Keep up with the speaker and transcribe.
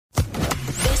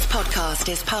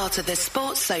podcast is part of the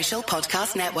Sports Social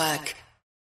Podcast Network.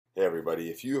 Hey everybody,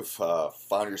 if you have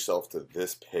found yourself to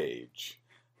this page,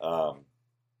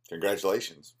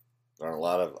 congratulations. There aren't a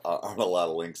lot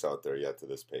of links out there yet to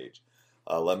this page.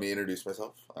 Let me introduce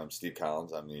myself. I'm Steve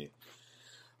Collins. I'm the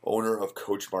owner of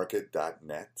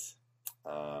CoachMarket.net,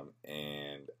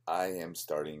 and I am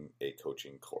starting a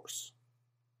coaching course,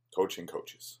 coaching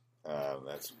coaches.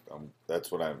 That's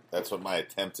what my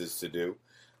attempt is to do.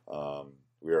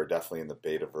 We are definitely in the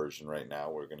beta version right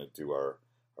now. We're going to do our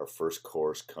first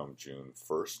course come June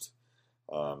 1st.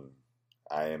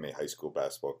 I am a high school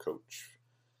basketball coach,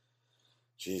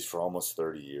 for almost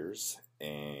 30 years,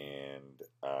 and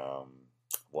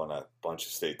won a bunch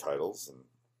of state titles and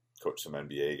coached some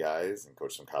NBA guys and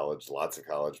coached lots of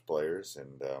college players,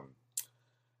 and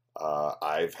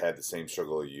I've had the same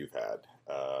struggle you've had.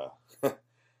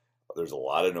 There's a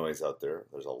lot of noise out there.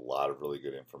 There's a lot of really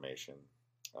good information,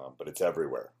 but it's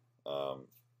everywhere.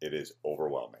 It is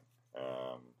overwhelming.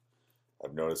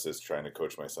 I've noticed this trying to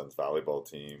coach my son's volleyball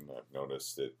team. I've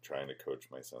noticed it trying to coach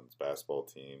my son's basketball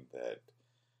team that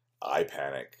I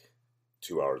panic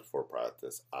 2 hours before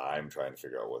practice. I'm trying to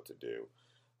figure out what to do.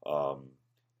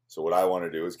 So what I want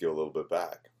to do is give a little bit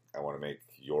back. I want to make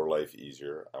your life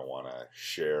easier. I want to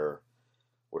share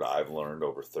what I've learned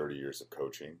over 30 years of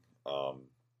coaching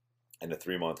in a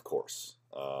 3-month course.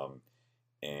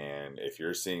 And if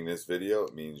you're seeing this video,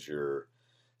 it means you're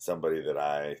somebody that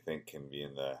I think can be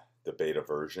in the beta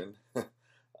version,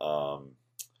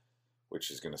 which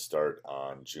is going to start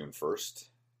on June 1st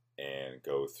and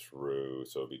go through,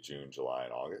 so it'll be June, July,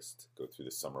 and August, go through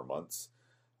the summer months,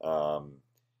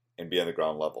 and be on the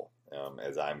ground level.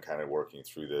 As I'm kind of working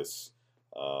through this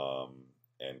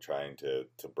and trying to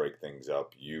break things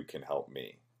up, you can help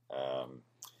me.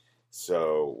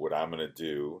 So what I'm going to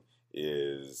do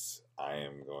is I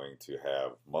am going to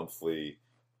have monthly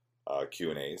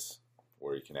Q&As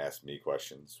where you can ask me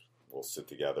questions. We'll sit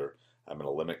together. I'm going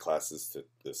to limit classes to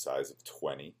the size of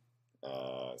 20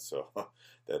 so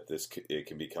that it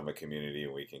can become a community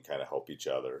and we can kind of help each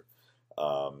other.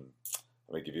 I'm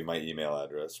going to give you my email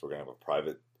address. We're going to have a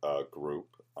private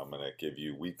group. I'm going to give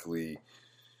you weekly,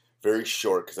 very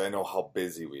short, because I know how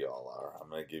busy we all are. I'm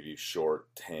going to give you short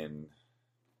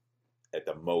at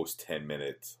the most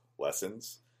 10-minute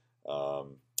lessons.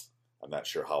 I'm not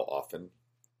sure how often,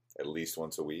 at least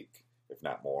once a week, if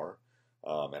not more.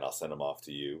 And I'll send them off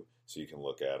to you so you can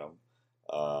look at them.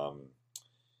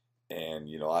 And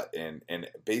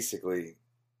basically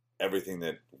everything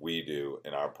that we do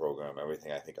in our program,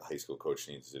 everything I think a high school coach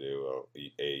needs to do,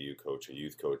 a AAU coach, a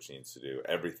youth coach needs to do,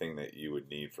 everything that you would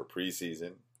need for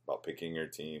preseason, about picking your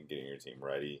team, getting your team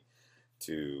ready,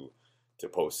 to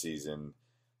postseason,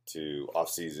 to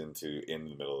off-season, to in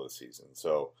the middle of the season.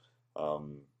 So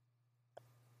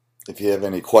if you have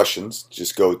any questions,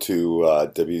 just go to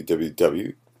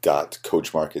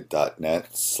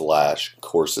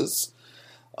www.coachmarket.net/courses,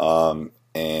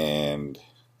 and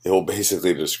it will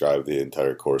basically describe the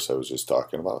entire course I was just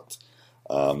talking about.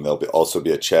 There'll also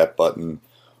be a chat button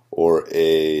or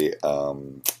a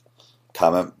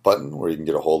comment button where you can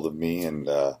get a hold of me, and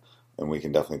we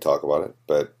can definitely talk about it.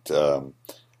 But I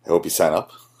hope you sign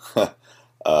up.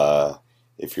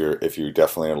 If you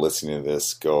definitely are listening to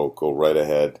this, go right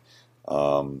ahead.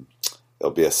 There'll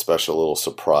be a special little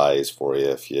surprise for you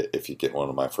if you get one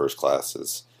of my first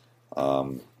classes.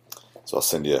 So I'll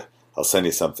send you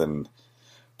something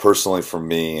personally from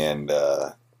me, and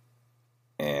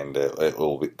it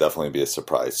will definitely be a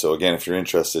surprise. So again, if you're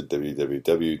interested,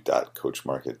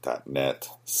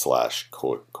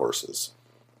 www.coachmarket.net/courses.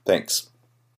 Thanks.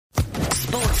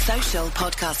 Sports Social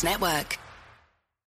Podcast Network.